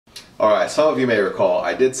Alright, some of you may recall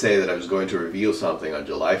I did say that I was going to reveal something on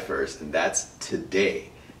July 1st, and that's today.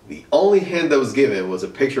 The only hint that was given was a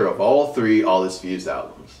picture of all three All Is Fused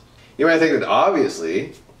albums. You might think that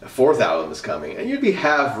obviously a fourth album is coming, and you'd be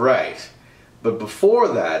half right. But before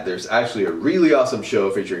that, there's actually a really awesome show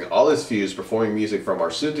featuring All Is Fused performing music from our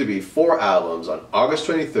soon-to-be 4 albums on August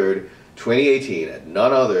 23rd, 2018 at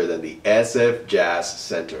none other than the SF Jazz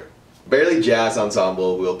Center. Barely Jazz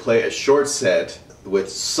Ensemble will play a short set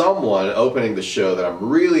with someone opening the show that I'm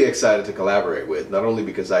really excited to collaborate with, not only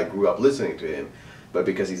because I grew up listening to him, but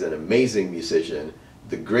because he's an amazing musician,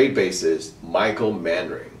 the great bassist Michael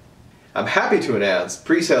Manring. I'm happy to announce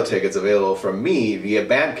pre-sale tickets available from me via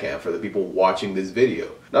Bandcamp for the people watching this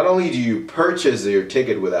video. Not only do you purchase your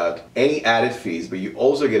ticket without any added fees, but you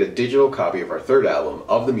also get a digital copy of our third album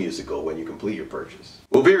of the musical when you complete your purchase.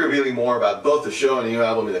 We'll be revealing more about both the show and the new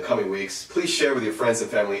album in the coming weeks. Please share with your friends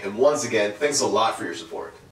and family, and once again, thanks a lot for your support.